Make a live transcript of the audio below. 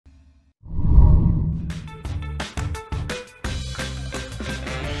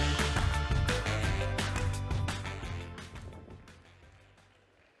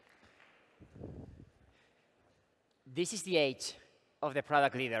This is the age of the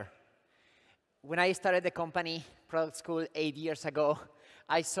product leader. When I started the company, product school 8 years ago,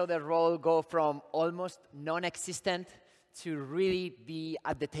 I saw the role go from almost non-existent to really be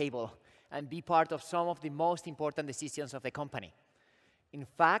at the table and be part of some of the most important decisions of the company. In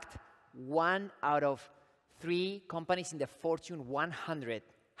fact, 1 out of 3 companies in the Fortune 100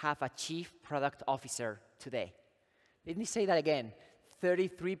 have a chief product officer today. Let me say that again.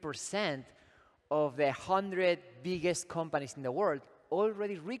 33% of the 100 biggest companies in the world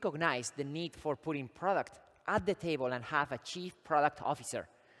already recognize the need for putting product at the table and have a chief product officer.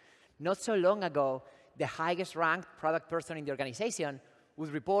 Not so long ago, the highest ranked product person in the organization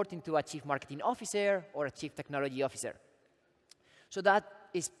was reporting to a chief marketing officer or a chief technology officer. So that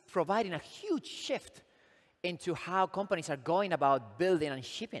is providing a huge shift into how companies are going about building and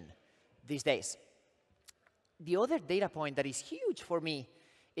shipping these days. The other data point that is huge for me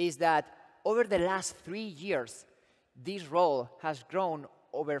is that over the last 3 years, this role has grown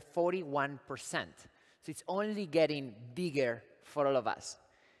over 41%. So it's only getting bigger for all of us.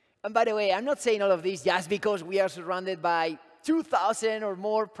 And by the way, I'm not saying all of this just because we are surrounded by 2,000 or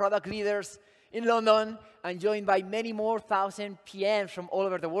more product leaders in London and joined by many more thousand PMs from all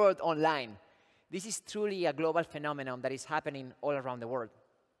over the world online. This is truly a global phenomenon that is happening all around the world.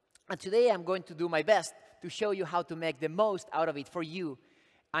 And today I'm going to do my best to show you how to make the most out of it for you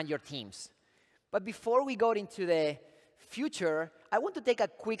and your teams. But before we go into the future, I want to take a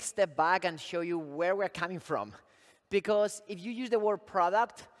quick step back and show you where we're coming from. Because if you use the word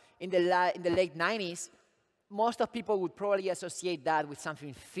product in the late 90s, most of people would probably associate that with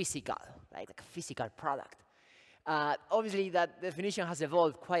something physical, right? Like a physical product. Obviously, that definition has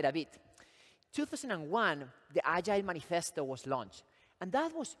evolved quite a bit. 2001, the Agile Manifesto was launched. And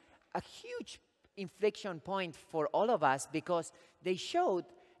that was a huge inflection point for all of us because they showed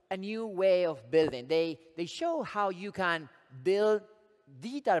a new way of building. They show how you can build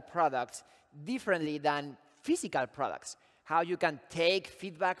digital products differently than physical products, how you can take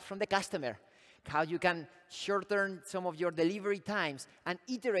feedback from the customer, how you can shorten some of your delivery times and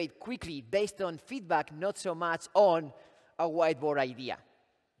iterate quickly based on feedback, not so much on a whiteboard idea.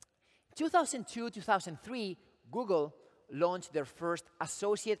 2002, 2003, Google launched their first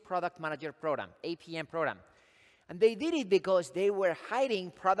Associate Product Manager program, APM program. And they did it because they were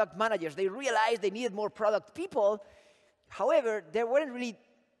hiring product managers. They realized they needed more product people. However, there weren't really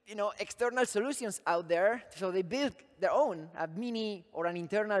external solutions out there, so they built their own, a mini or an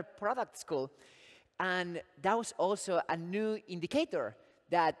internal product school. And that was also a new indicator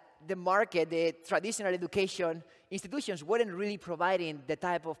that the market, the traditional education institutions weren't really providing the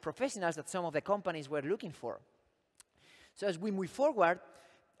type of professionals that some of the companies were looking for. So as we move forward,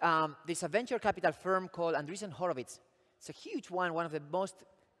 there's a venture capital firm called Andreessen Horowitz. It's a huge one, one of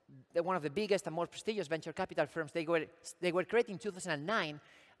the biggest and most prestigious venture capital firms. They were created in 2009,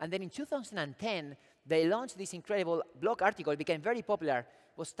 and then in 2010, they launched this incredible blog article. It became very popular.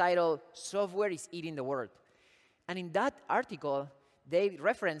 It was titled, "Software is Eating the World." And in that article, they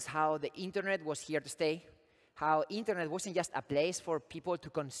referenced how the internet was here to stay, how internet wasn't just a place for people to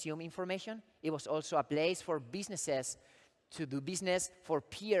consume information. It was also a place for businesses to do business, for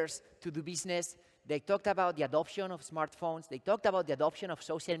peers to do business. They talked about the adoption of smartphones. They talked about the adoption of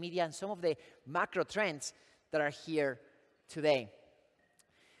social media and some of the macro trends that are here today.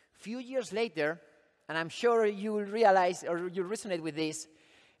 A few years later, and I'm sure you will realize or you'll resonate with this,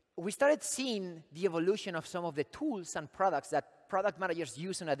 we started seeing the evolution of some of the tools and products that product managers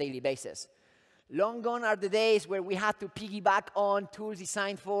use on a daily basis. Long gone are the days where we had to piggyback on tools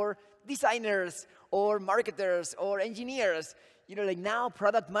designed for designers or marketers or engineers. Like now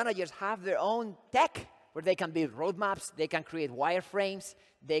product managers have their own tech where they can build roadmaps, they can create wireframes,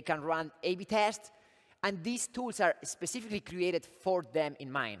 they can run A/B tests, and these tools are specifically created for them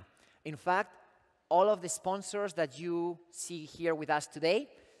in mind. In fact, all of the sponsors that you see here with us today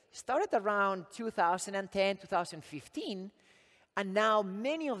started around 2010, 2015, and now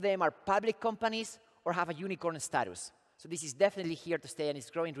many of them are public companies or have a unicorn status. So this is definitely here to stay, and it's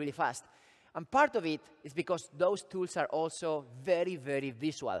growing really fast. And part of it is because those tools are also very, very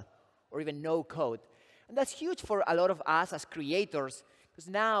visual, or even no code. And that's huge for a lot of us as creators, because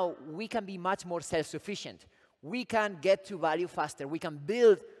now we can be much more self-sufficient. We can get to value faster. We can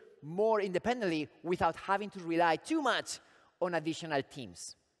build more independently without having to rely too much on additional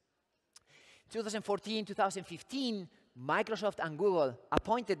teams. 2014, 2015, Microsoft and Google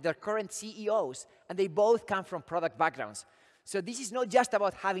appointed their current CEOs, and they both come from product backgrounds. So this is not just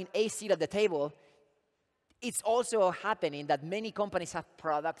about having a seat at the table. It's also happening that many companies have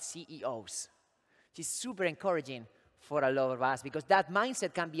product CEOs, which is super encouraging for a lot of us, because that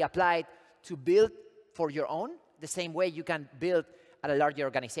mindset can be applied to build for your own the same way you can build at a larger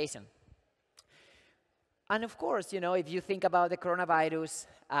organization. And of course, if you think about the coronavirus,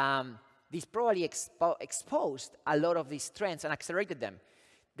 this probably exposed a lot of these trends and accelerated them.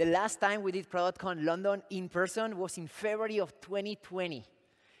 The last time we did ProductCon London in person was in February of 2020.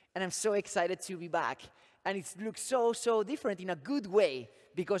 And I'm so excited to be back. And it looks so, so different in a good way,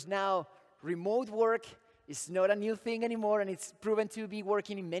 because now remote work is not a new thing anymore, and it's proven to be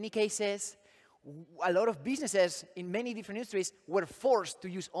working in many cases. A lot of businesses in many different industries were forced to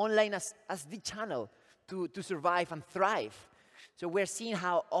use online as the channel to survive and thrive. So we're seeing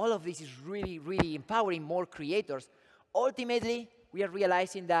how all of this is really, really empowering more creators. Ultimately, we are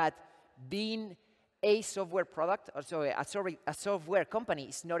realizing that being a software product, or sorry, a software company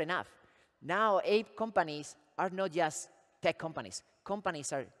is not enough. Now, companies are not just tech companies.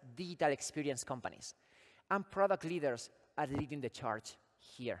 Companies are digital experience companies. And product leaders are leading the charge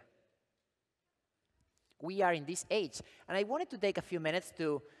here. We are in this age. And I wanted to take a few minutes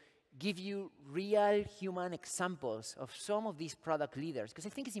to give you real human examples of some of these product leaders, because I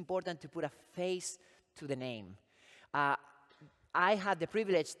think it's important to put a face to the name. I had the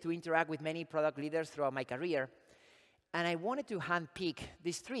privilege to interact with many product leaders throughout my career, and I wanted to handpick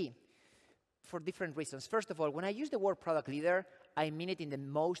these three for different reasons. First of all, when I use the word product leader, I mean it in the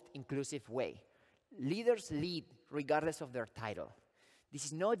most inclusive way. Leaders lead regardless of their title. This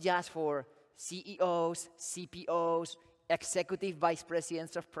is not just for CEOs, CPOs, executive vice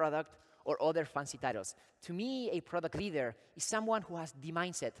presidents of product, or other fancy titles. To me, a product leader is someone who has the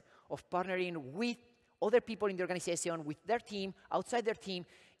mindset of partnering with other people in the organization, with their team, outside their team,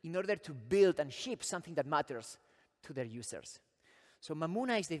 in order to build and ship something that matters to their users. So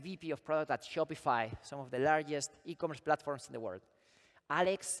Mamuna is the VP of product at Shopify, some of the largest e-commerce platforms in the world.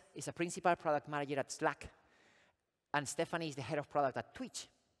 Alex is a principal product manager at Slack. And Stephanie is the head of product at Twitch.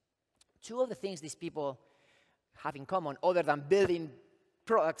 Two of the things these people have in common, other than building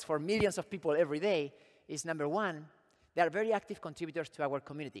products for millions of people every day, is number one, they are very active contributors to our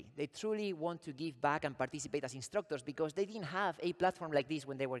community. They truly want to give back and participate as instructors because they didn't have a platform like this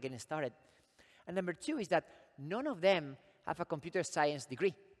when they were getting started. And number two is that none of them have a computer science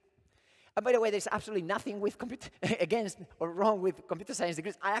degree. And by the way, there's absolutely nothing with against or wrong with computer science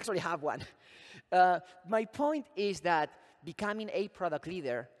degrees. I actually have one. My point is that becoming a product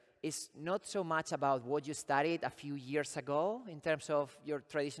leader is not so much about what you studied a few years ago in terms of your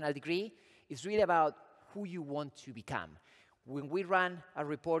traditional degree. It's really about who you want to become. When we ran a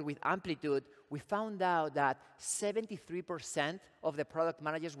report with Amplitude, we found out that 73% of the product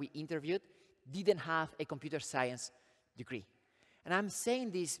managers we interviewed didn't have a computer science degree. And I'm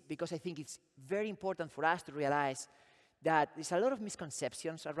saying this because I think it's very important for us to realize that there's a lot of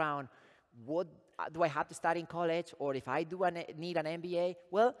misconceptions around what do I have to study in college, or if I do need an MBA.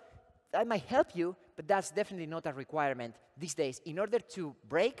 Well, that might help you, but that's definitely not a requirement these days in order to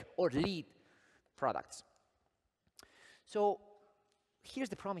break or lead products. So here's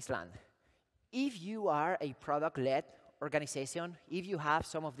the promised land. If you are a product-led organization, if you have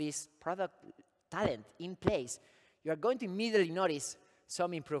some of this product talent in place, you are going to immediately notice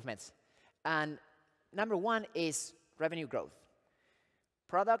some improvements. And number one is revenue growth.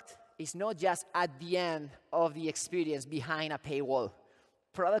 Product is not just at the end of the experience behind a paywall.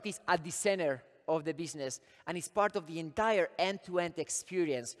 Product is at the center of the business, and it's part of the entire end-to-end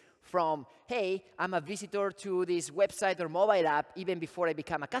experience from, hey, I'm a visitor to this website or mobile app even before I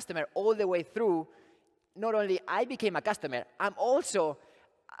become a customer, all the way through, not only I became a customer, I'm also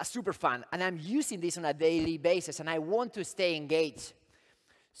a super fan, and I'm using this on a daily basis, and I want to stay engaged.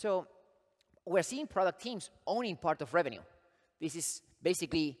 So we're seeing product teams owning part of revenue. This is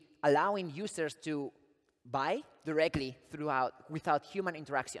basically allowing users to buy directly without human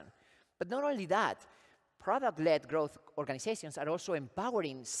interaction. But not only that, product-led growth organizations are also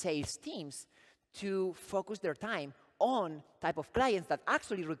empowering sales teams to focus their time on type of clients that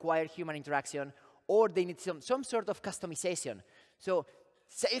actually require human interaction, or they need some sort of customization. So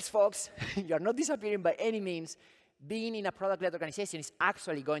sales folks, you're not disappearing by any means. Being in a product-led organization is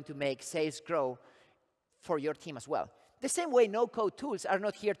actually going to make sales grow for your team as well. The same way no-code tools are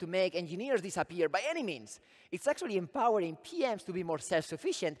not here to make engineers disappear by any means. It's actually empowering PMs to be more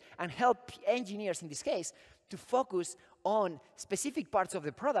self-sufficient and help engineers, in this case, to focus on specific parts of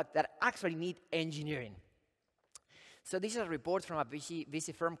the product that actually need engineering. So this is a report from a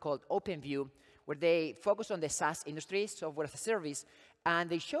VC firm called OpenView, where they focus on the SaaS industry, software as a service, and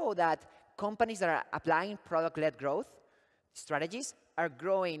they show that companies that are applying product-led growth strategies are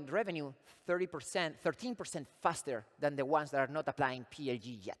growing revenue 13% faster than the ones that are not applying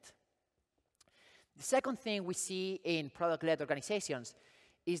PLG yet. The second thing we see in product-led organizations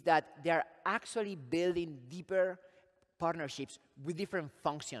is that they are actually building deeper partnerships with different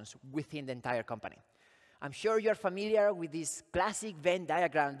functions within the entire company. I'm sure you're familiar with this classic Venn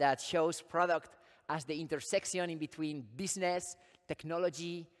diagram that shows product as the intersection in between business,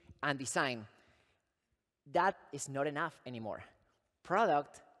 technology, and design. That is not enough anymore.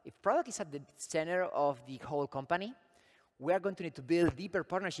 If product is at the center of the whole company, we are going to need to build deeper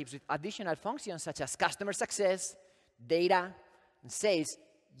partnerships with additional functions such as customer success, data, and sales,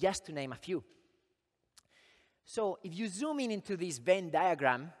 just to name a few. So if you zoom in into this Venn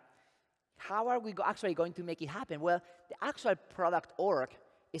diagram, how are we actually going to make it happen? Well, the actual product org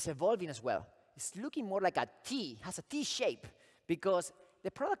is evolving as well. It's looking more like a T, has a T shape, because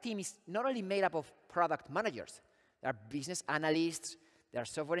the product team is not only made up of product managers. There are business analysts, there are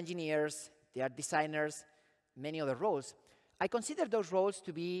software engineers, there are designers, many other roles. I consider those roles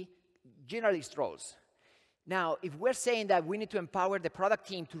to be generalist roles. Now, if we're saying that we need to empower the product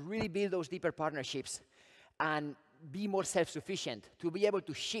team to really build those deeper partnerships and be more self-sufficient, to be able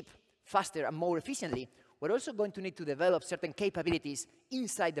to ship faster and more efficiently, we're also going to need to develop certain capabilities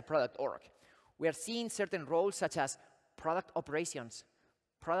inside the product org. We are seeing certain roles such as product operations,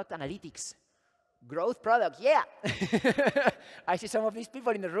 product analytics, growth product, yeah. I see some of these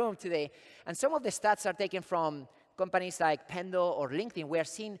people in the room today. And some of the stats are taken from companies like Pendo or LinkedIn. We are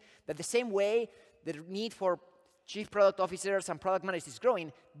seeing that the same way the need for chief product officers and product managers is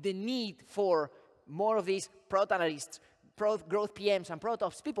growing, the need for more of these product analysts, growth PMs, and product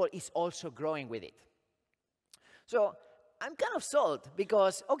ops people is also growing with it. So I'm kind of sold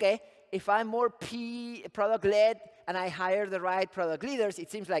because, okay, if I'm more product-led and I hire the right product leaders,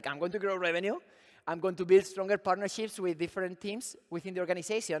 it seems like I'm going to grow revenue. I'm going to build stronger partnerships with different teams within the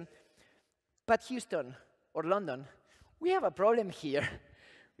organization. But Houston or London, we have a problem here,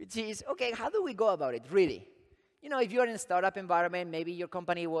 which is, okay, how do we go about it, really? You know, if you're in a startup environment, maybe your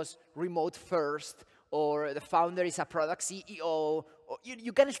company was remote first, or the founder is a product CEO, or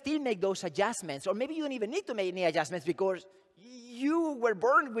you can still make those adjustments, or maybe you don't even need to make any adjustments because you were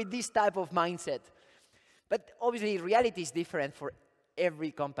born with this type of mindset. But obviously, reality is different for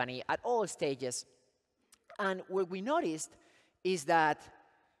every company at all stages. And what we noticed is that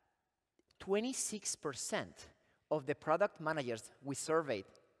 26% of the product managers we surveyed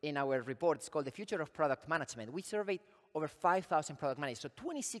in our report, it's called The Future of Product Management, we surveyed over 5,000 product managers. So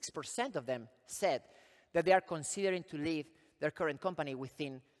 26% of them said that they are considering to leave their current company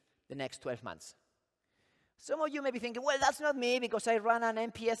within the next 12 months. Some of you may be thinking, well, that's not me because I ran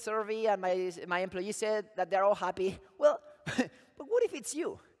an NPS survey and my employees said that they're all happy. Well, but what if it's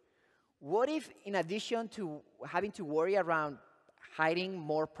you? What if, in addition to having to worry around hiring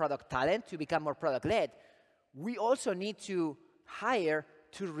more product talent to become more product-led, we also need to hire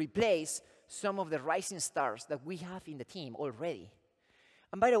to replace some of the rising stars that we have in the team already?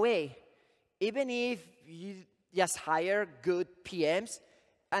 And by the way, even if you just hire good PMs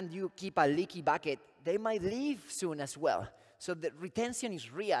and you keep a leaky bucket, they might leave soon as well. So the retention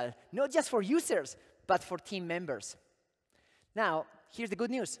is real, not just for users, but for team members. Now, here's the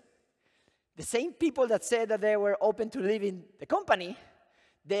good news. The same people that said that they were open to leaving the company,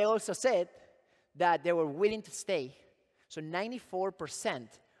 they also said that they were willing to stay. So 94%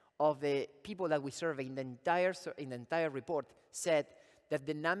 of the people that we surveyed in the entire report said that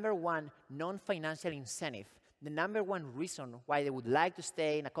the number one non-financial incentive, the number one reason why they would like to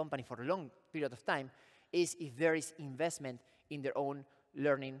stay in a company for a long period of time is if there is investment in their own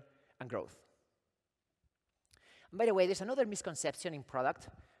learning and growth. And by the way, there's another misconception in product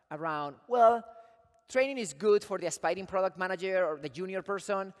around, well, training is good for the aspiring product manager or the junior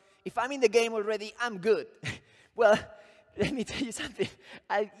person. If I'm in the game already, I'm good. Well, let me tell you something.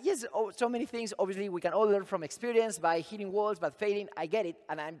 Yes, so many things, obviously, we can all learn from experience by hitting walls, but failing, I get it,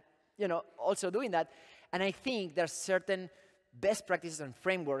 and I'm also doing that. And I think there are certain best practices and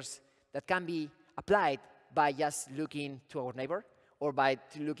frameworks that can be applied by just looking to our neighbor or by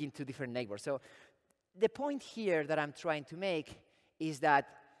looking to different neighbors. So the point here that I'm trying to make is that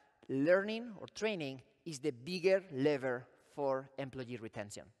learning or training is the bigger lever for employee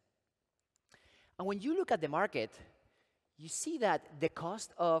retention. And when you look at the market, you see that the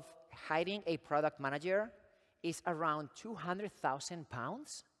cost of hiring a product manager is around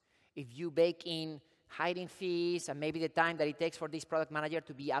 £200,000 if you bake in hiring fees and maybe the time that it takes for this product manager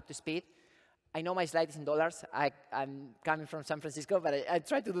to be up to speed. I know my slide is in dollars. I'm coming from San Francisco, but I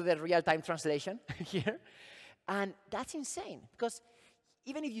try to do the real-time translation here. And that's insane, because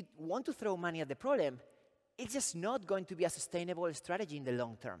even if you want to throw money at the problem, it's just not going to be a sustainable strategy in the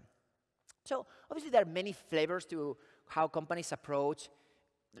long term. So obviously, there are many flavors to how companies approach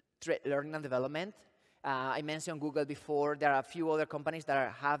learning and development. I mentioned Google before. There are a few other companies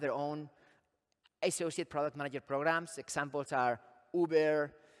that have their own associate product manager programs. Examples are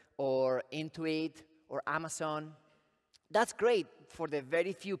Uber or Intuit or Amazon. That's great for the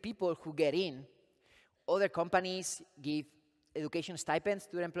very few people who get in. Other companies give education stipends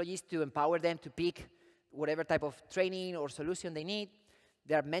to their employees to empower them to pick whatever type of training or solution they need.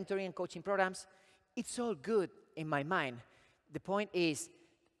 There are mentoring and coaching programs. It's all good in my mind. The point is,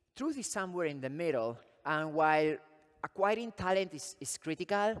 truth is somewhere in the middle, and while acquiring talent is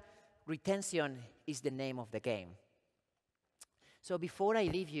critical, retention is the name of the game. So before I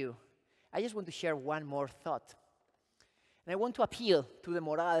leave you, I just want to share one more thought. And I want to appeal to the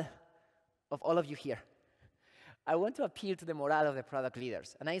morale of all of you here. I want to appeal to the morale of the product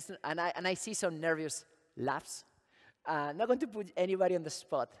leaders. And I see some nervous laughs. Not going to put anybody on the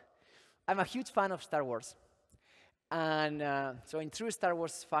spot. I'm a huge fan of Star Wars. And so in true Star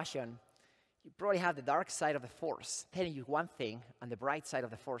Wars fashion, you probably have the dark side of the Force telling you one thing and the bright side of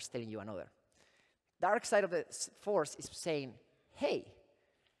the Force telling you another. Dark side of the Force is saying, hey,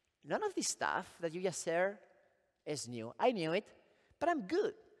 none of this stuff that you just shared is new. I knew it, but I'm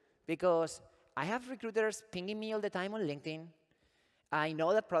good because I have recruiters pinging me all the time on LinkedIn. I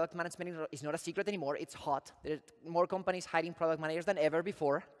know that product management is not a secret anymore. It's hot. There are more companies hiring product managers than ever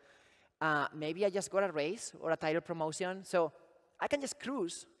before. Maybe I just got a raise or a title promotion, so I can just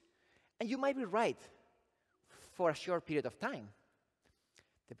cruise. And you might be right for a short period of time.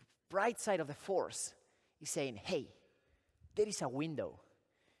 The bright side of the Force is saying, hey, there is a window.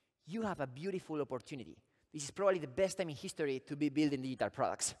 You have a beautiful opportunity. This is probably the best time in history to be building digital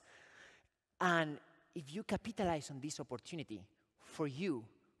products. And if you capitalize on this opportunity for you,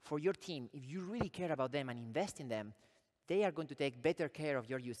 for your team, if you really care about them and invest in them, they are going to take better care of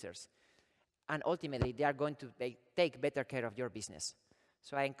your users. And ultimately, they are going to take better care of your business.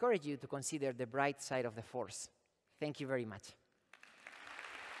 So I encourage you to consider the bright side of the Force. Thank you very much.